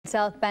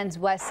South Bend's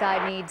west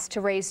side needs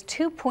to raise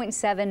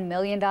 $2.7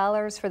 million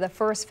for the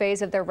first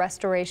phase of their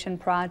restoration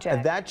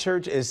project. That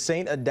church is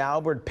St.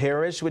 Adalbert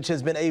Parish, which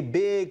has been a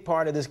big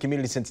part of this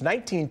community since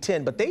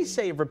 1910. But they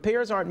say if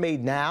repairs aren't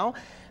made now,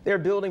 their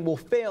building will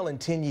fail in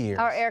 10 years.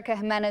 Our Erica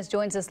Jimenez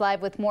joins us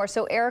live with more.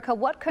 So, Erica,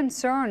 what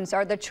concerns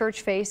are the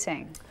church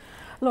facing?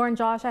 Lauren,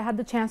 Josh, I had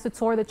the chance to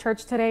tour the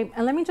church today,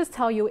 and let me just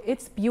tell you,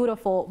 it's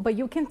beautiful, but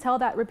you can tell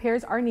that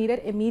repairs are needed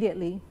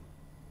immediately.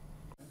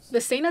 The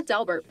St.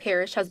 Adalbert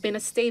Parish has been a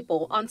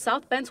staple on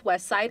South Bend's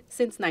west side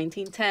since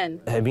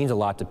 1910. It means a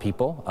lot to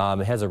people.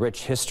 It has a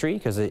rich history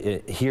because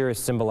it here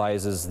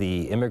symbolizes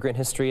the immigrant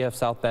history of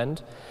South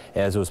Bend,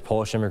 as it was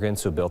Polish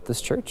immigrants who built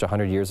this church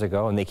 100 years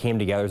ago, and they came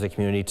together as a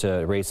community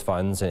to raise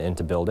funds and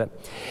to build it.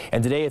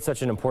 And today it's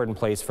such an important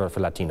place for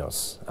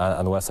Latinos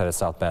on the west side of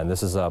South Bend.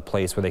 This is a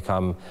place where they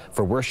come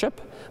for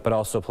worship, but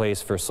also a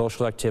place for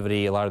social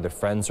activity. A lot of their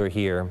friends are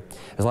here.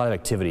 There's a lot of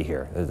activity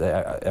here.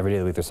 Every day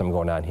of the week there's something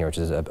going on here, which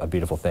is a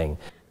beautiful thing.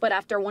 But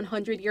after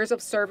 100 years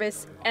of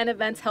service and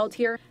events held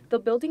here, the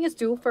building is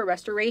due for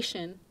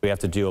restoration. We have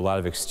to do a lot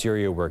of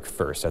exterior work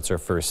first. That's our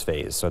first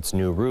phase. So it's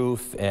new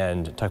roof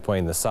and tuck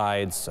pointing the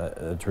sides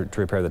to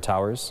repair the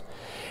towers.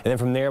 And then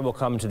from there we'll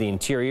come to the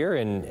interior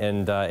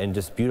and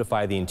just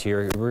beautify the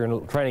interior. We're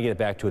trying to get it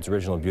back to its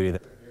original beauty.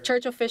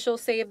 Church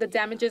officials say if the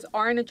damages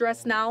aren't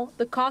addressed now,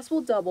 the cost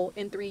will double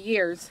in 3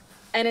 years.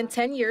 And in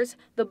 10 years,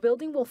 the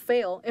building will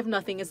fail if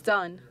nothing is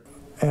done.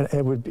 And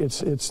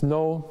it's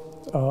no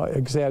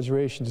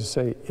exaggeration to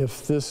say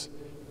if this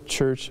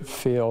church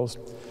fails,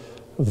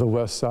 the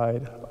west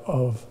side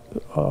of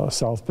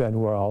South Bend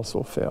will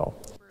also fail.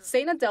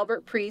 St.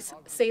 Adalbert priests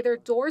say their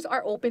doors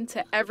are open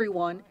to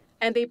everyone,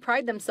 and they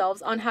pride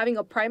themselves on having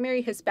a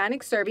primary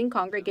Hispanic serving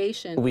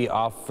congregation. We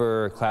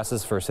offer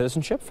classes for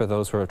citizenship for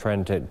those who are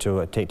trying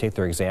to take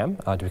their exam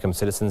to become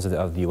citizens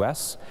of the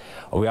U.S.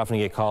 We often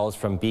get calls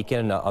from Beacon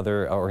and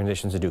other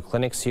organizations to do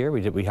clinics here.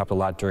 We helped a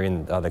lot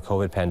during the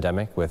COVID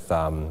pandemic with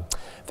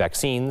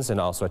vaccines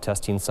and also a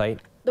testing site.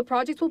 The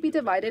project will be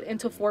divided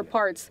into 4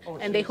 parts,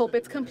 and they hope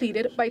it's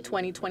completed by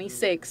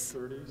 2026.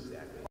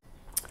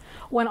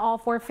 When all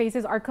 4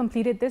 phases are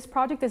completed, this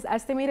project is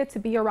estimated to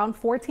be around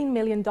 $14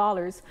 million.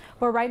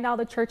 But right now,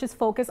 the church is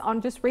focused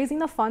on just raising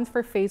the funds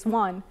for phase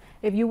 1.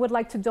 If you would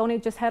like to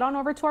donate, just head on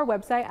over to our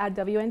website at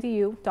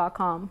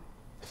WNDU.com.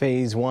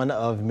 Phase 1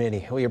 of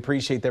many. We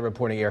appreciate that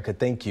reporting, Erica.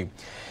 Thank you.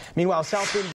 Meanwhile, South Bend